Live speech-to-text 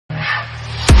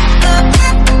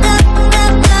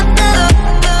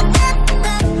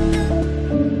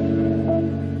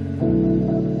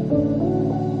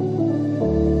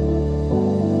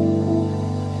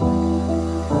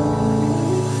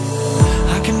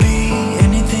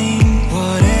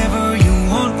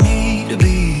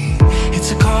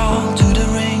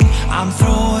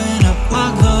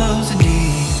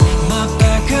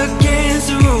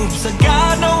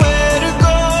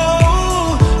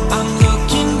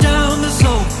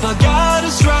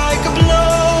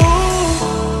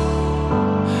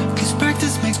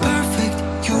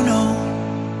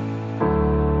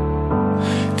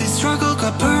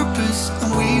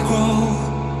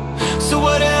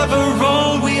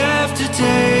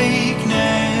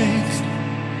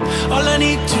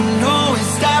need to know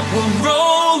is that we'll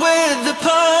roll with the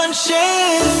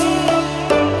punches.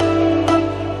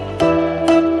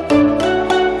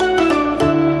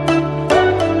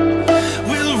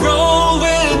 We'll roll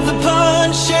with the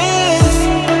punches.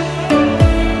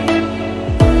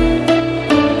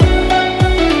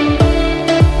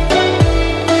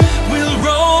 We'll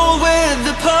roll with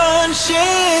the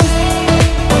punches.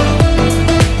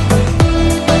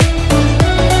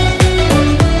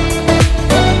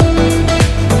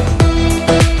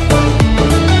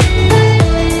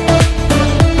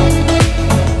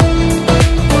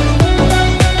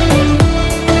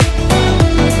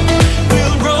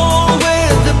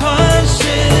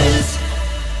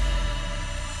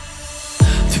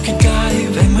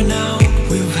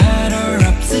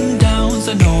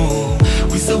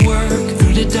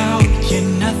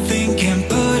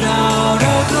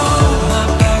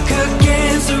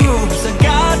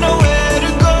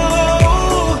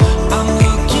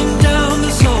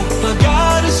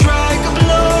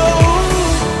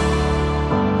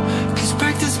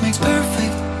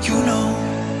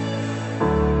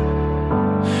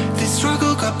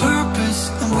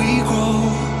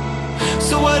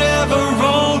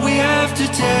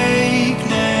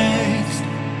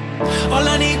 All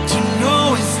I need to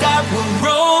know is that we'll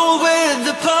roll with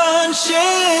the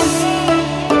punches.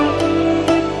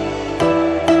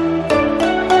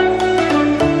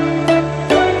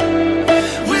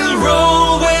 We'll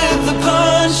roll with the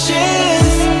punches.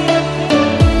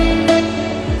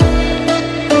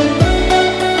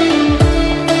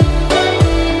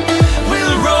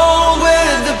 We'll roll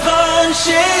with the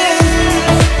punches.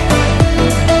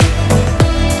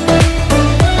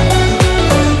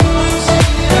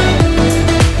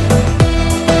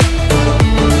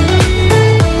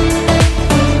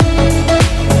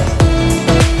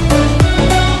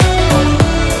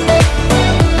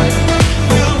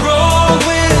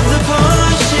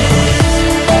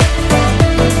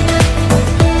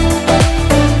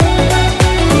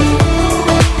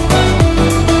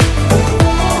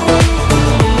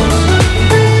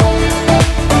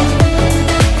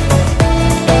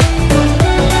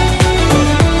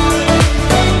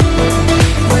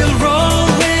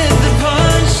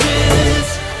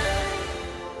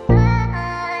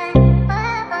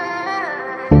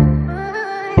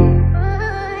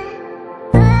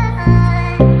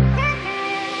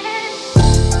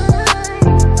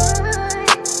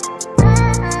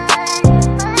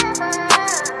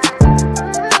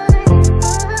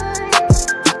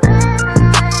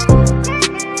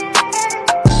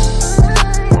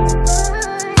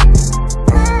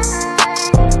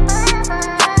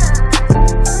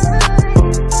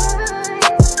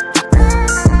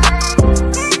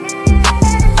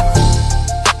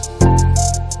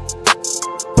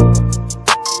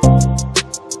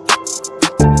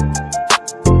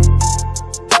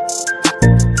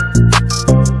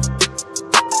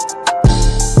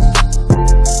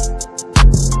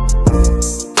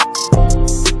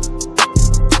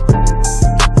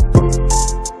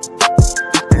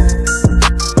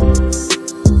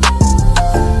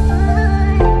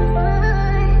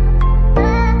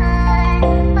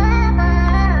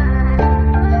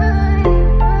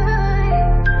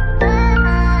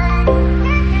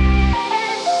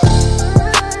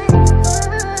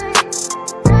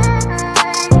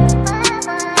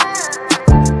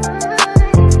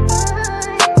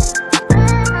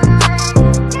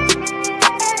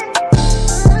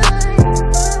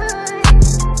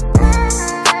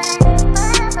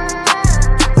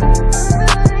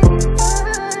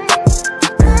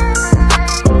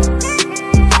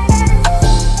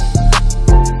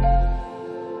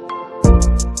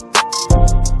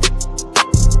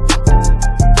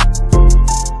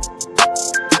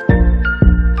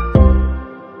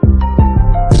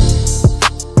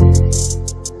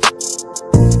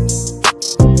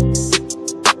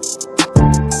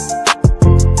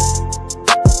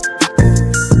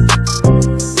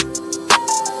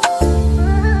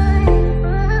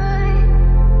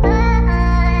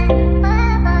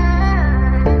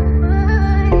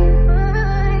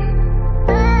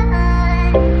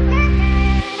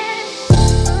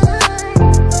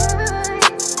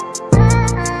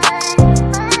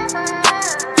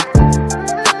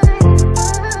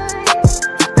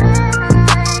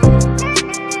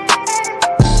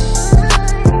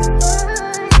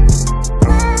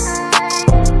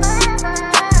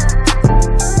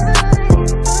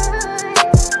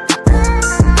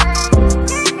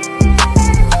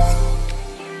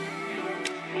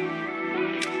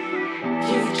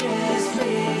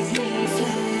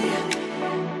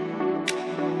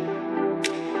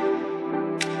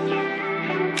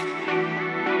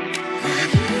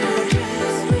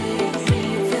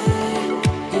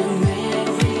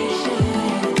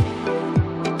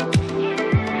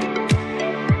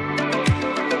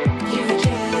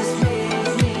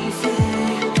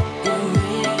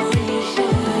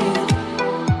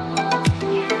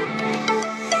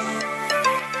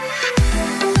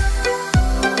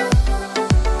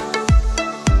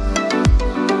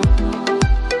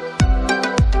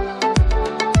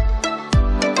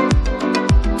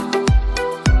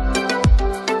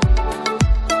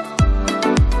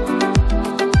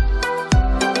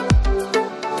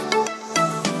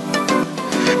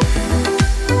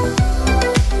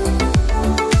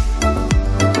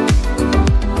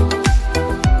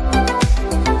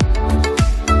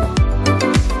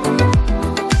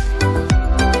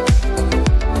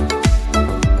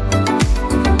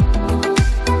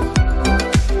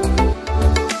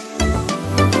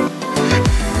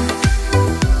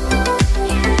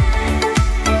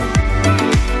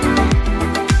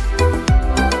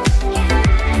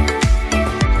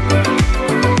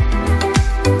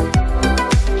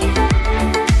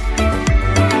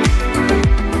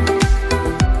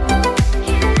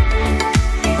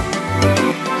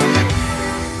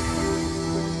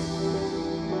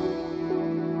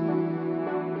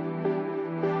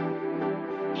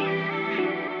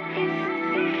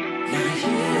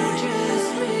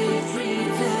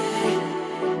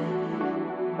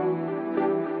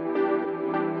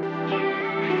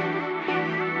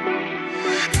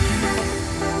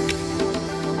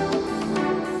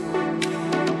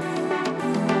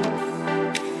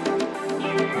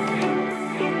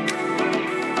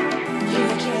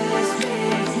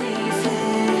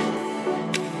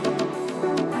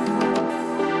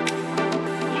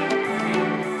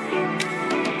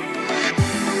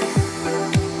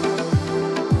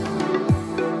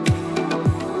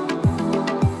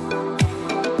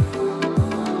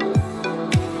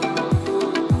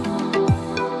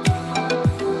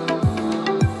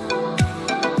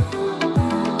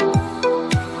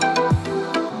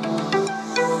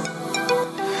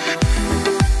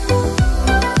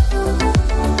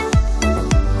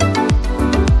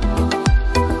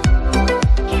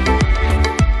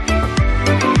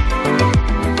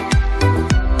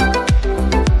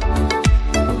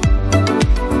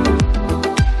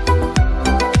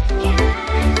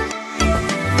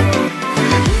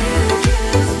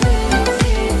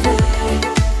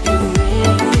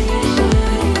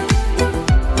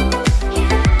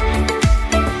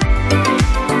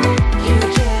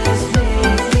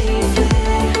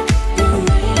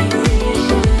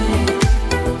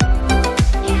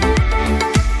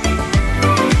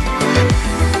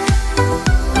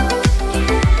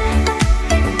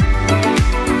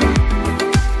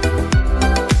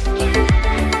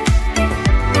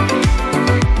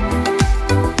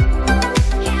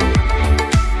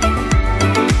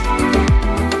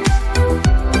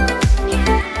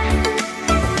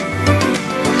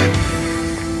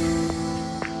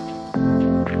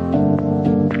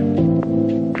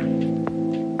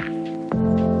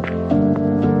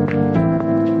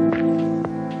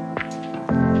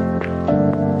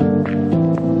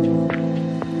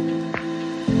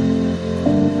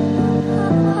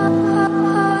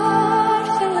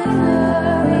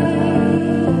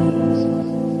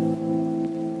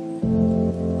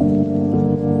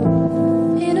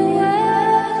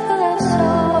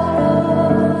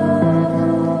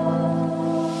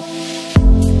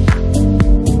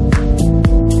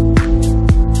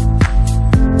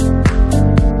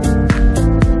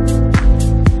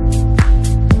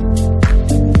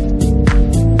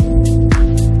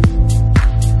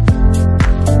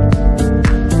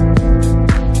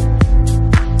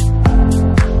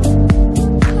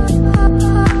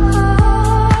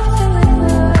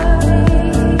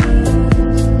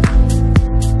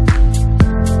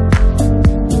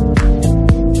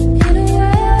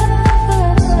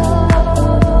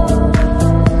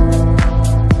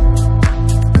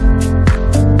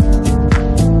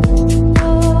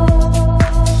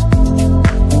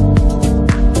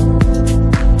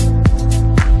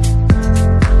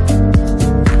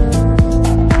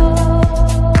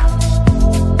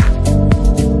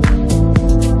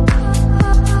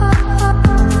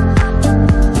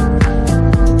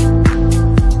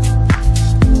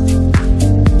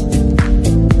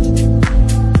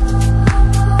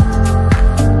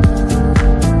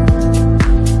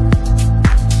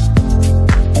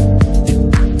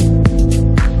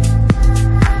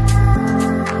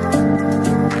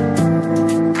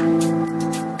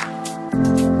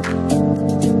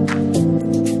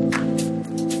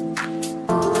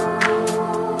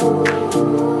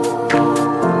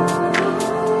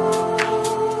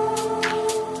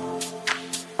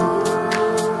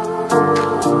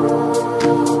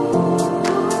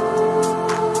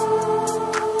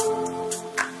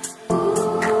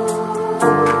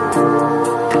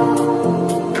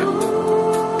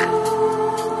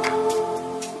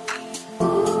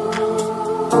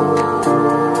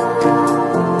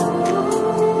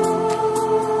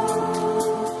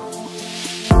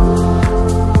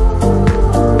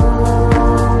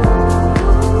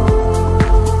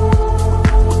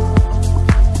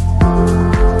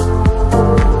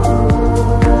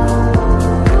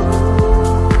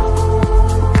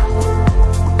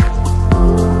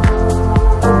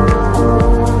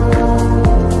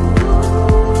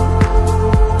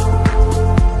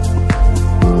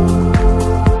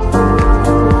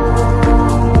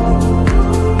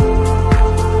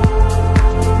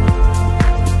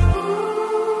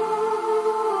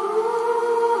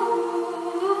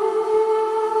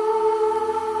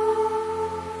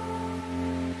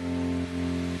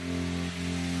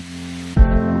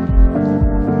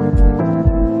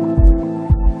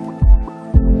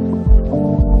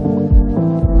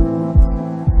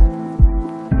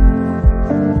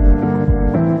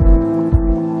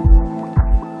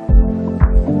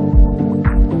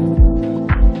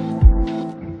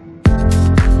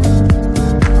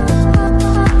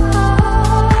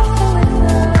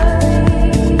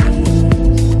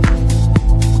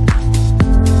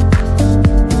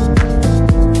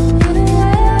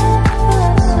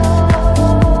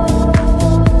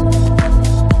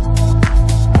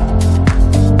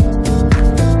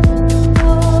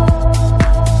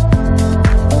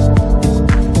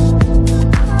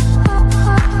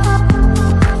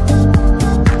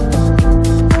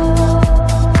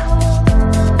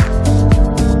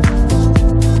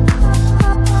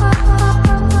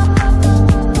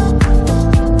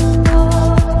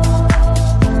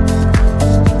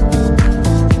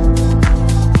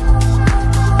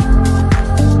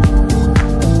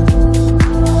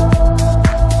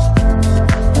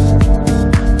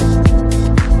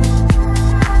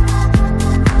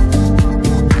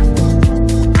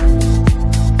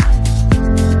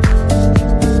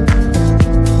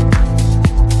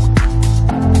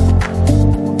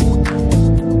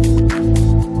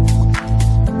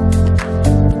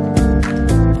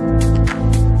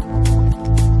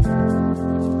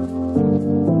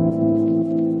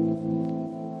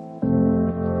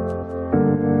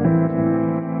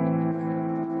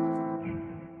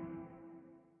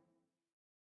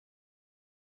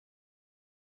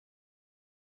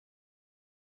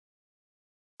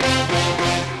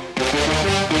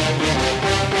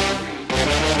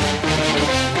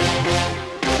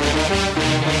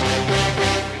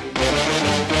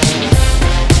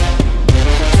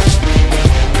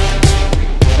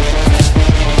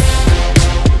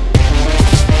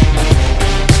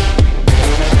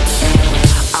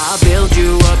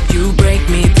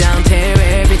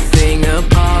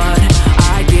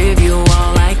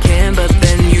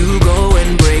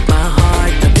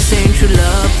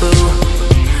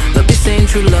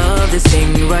 love, this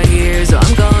thing right here, so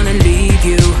I'm gonna leave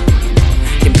you.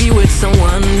 Can be with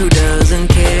someone who doesn't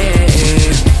care.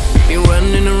 You're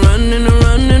running and running and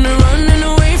running and running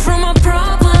away from my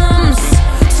problems.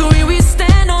 So here we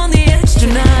stand on the edge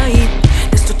tonight.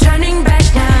 There's no turning back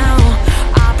now.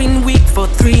 I've been weak for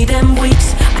 3 damn weeks.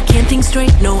 I can't think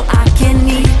straight, no, I can't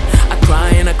eat. I cry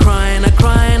and I cry and I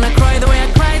cry and I cry the way I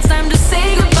cry. It's time to say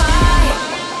goodbye.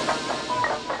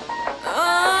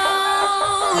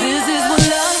 Oh, this is what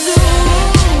love do.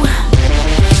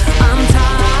 I'm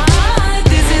tired,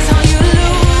 this is how you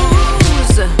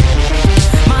lose.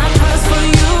 My trust for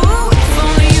you, if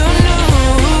only you knew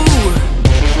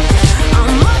how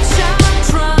much I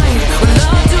tried. What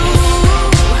love do.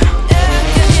 Yeah,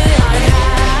 yeah, yeah. I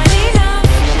had enough.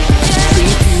 Yeah.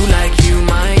 Treat you like you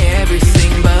my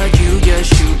everything, but you just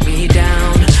shoot me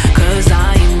down. 'Cause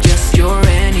I am just your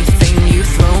anything. You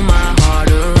throw my heart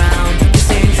around. This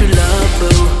ain't true love,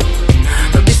 boo.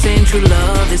 But this ain't true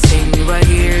love, this thing right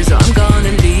here, so I'm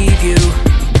gonna leave you.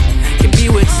 Can be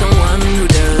with someone who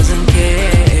doesn't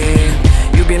care.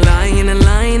 You've been lying and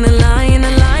lying and lying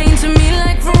and lying to me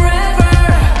like forever.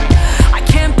 I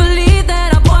can't believe that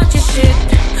I bought your shit.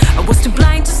 I was too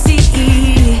blind to see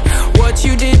what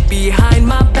you did behind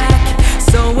my back.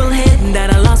 So well hidden that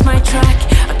I lost my track.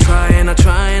 I try and I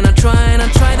try and I try and I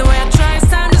try the way I try. It's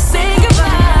time to say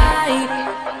goodbye.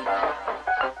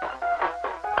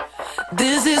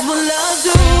 This is what love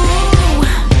do.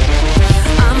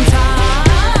 I'm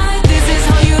tired, this is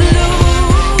how you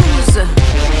lose.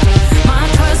 My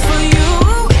trust for you,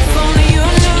 if only you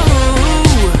knew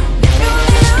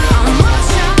how much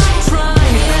I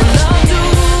tried. What love do.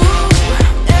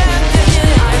 Yeah, yeah,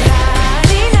 yeah. I've had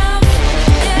enough.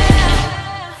 Yeah.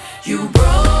 You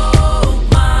broke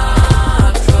my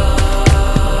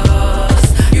trust.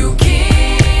 You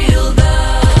killed the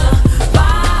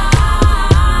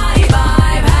vibe.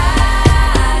 I've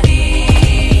had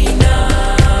enough.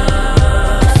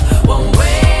 Won't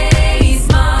waste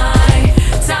my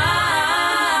time.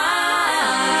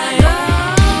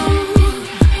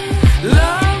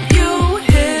 Love, you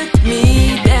hit me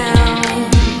down.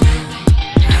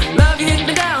 Love, you hit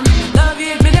me down. Love, you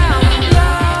hit me down.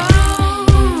 Love,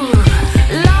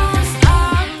 lost,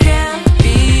 I can't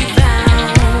be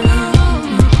found.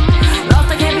 Lost,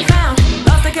 I can't be found.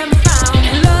 Lost, I can't be found.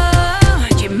 Love,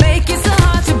 you make it so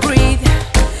hard to breathe.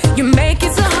 You make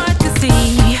it so hard to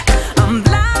see. I'm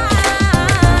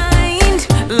blind.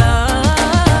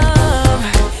 Love,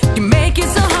 you make it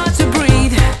so hard to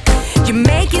breathe. You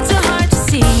make it so hard to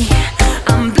see.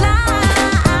 I'm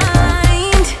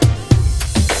blind.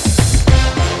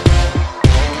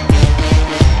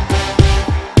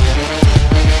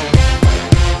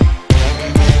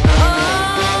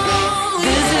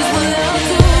 This is what love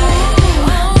do.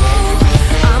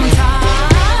 I'm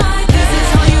tired, this is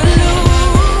how you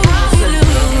lose.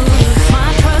 My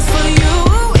trust for you,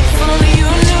 if only you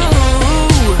knew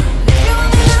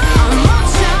how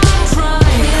much I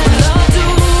tried. What love do.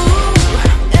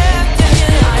 Yeah, yeah,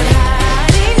 yeah. I've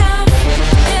had enough.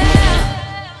 Yeah.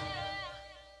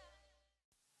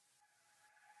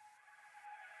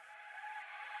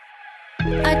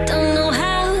 I don't know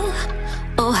how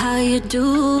or how you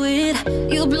do it.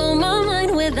 You blow my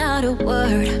mind without a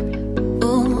word.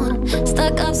 Ooh,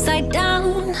 stuck upside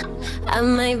down. I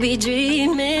might be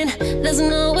dreaming. There's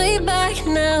no way back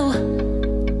now.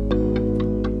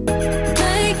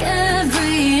 Take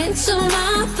every inch of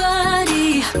my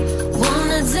body.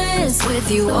 Wanna dance with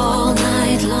you all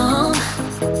night long.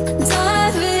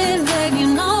 Dive in, babe, you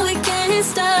know we can't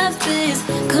stop this.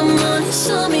 Come on and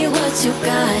show me what you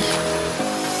got.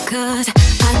 'Cause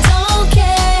I don't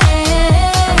care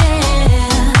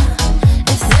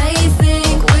if they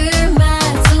think we're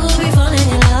meant to be falling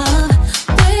in love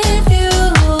with you.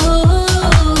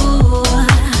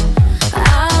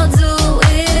 I'll do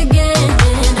it again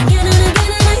and again and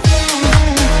again and again.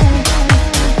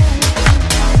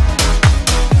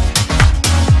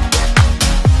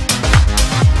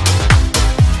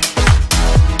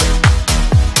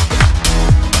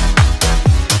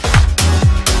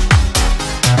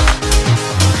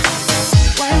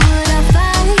 Why would I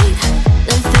fight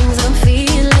the things I'm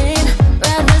feeling?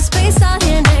 Rather space out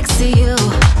here next to you.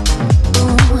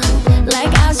 Ooh,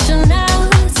 like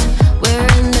astronauts, we're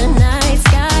in the night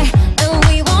sky and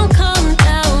we won't come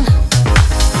down.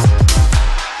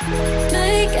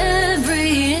 Make every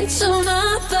inch of my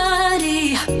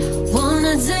body.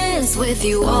 Wanna dance with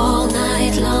you all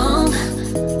night long.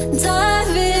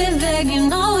 Dive in, babe, you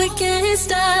know we can't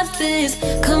stop this.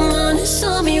 Come on and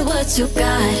show me what you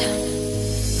got.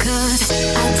 'Cause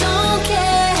I don't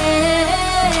care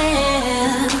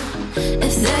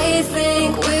if they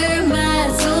think we're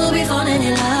meant to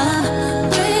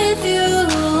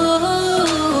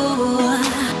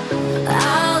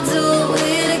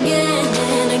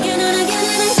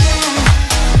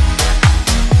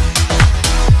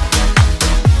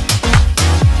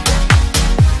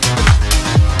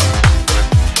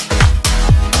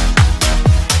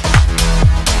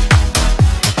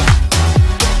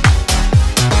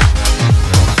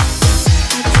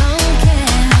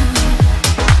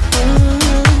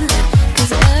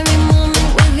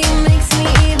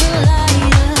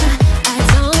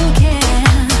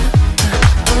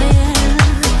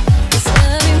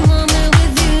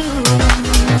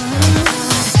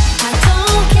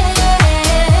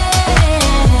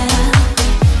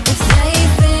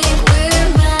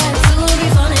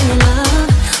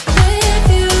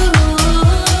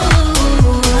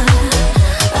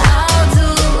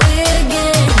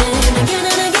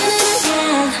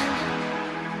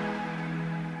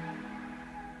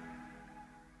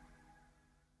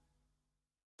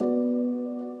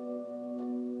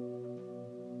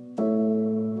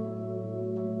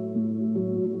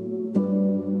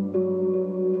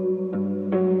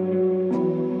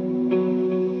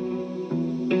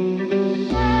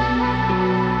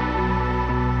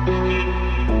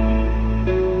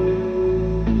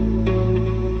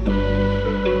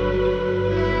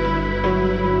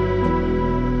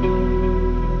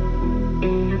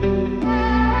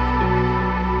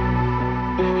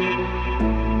you.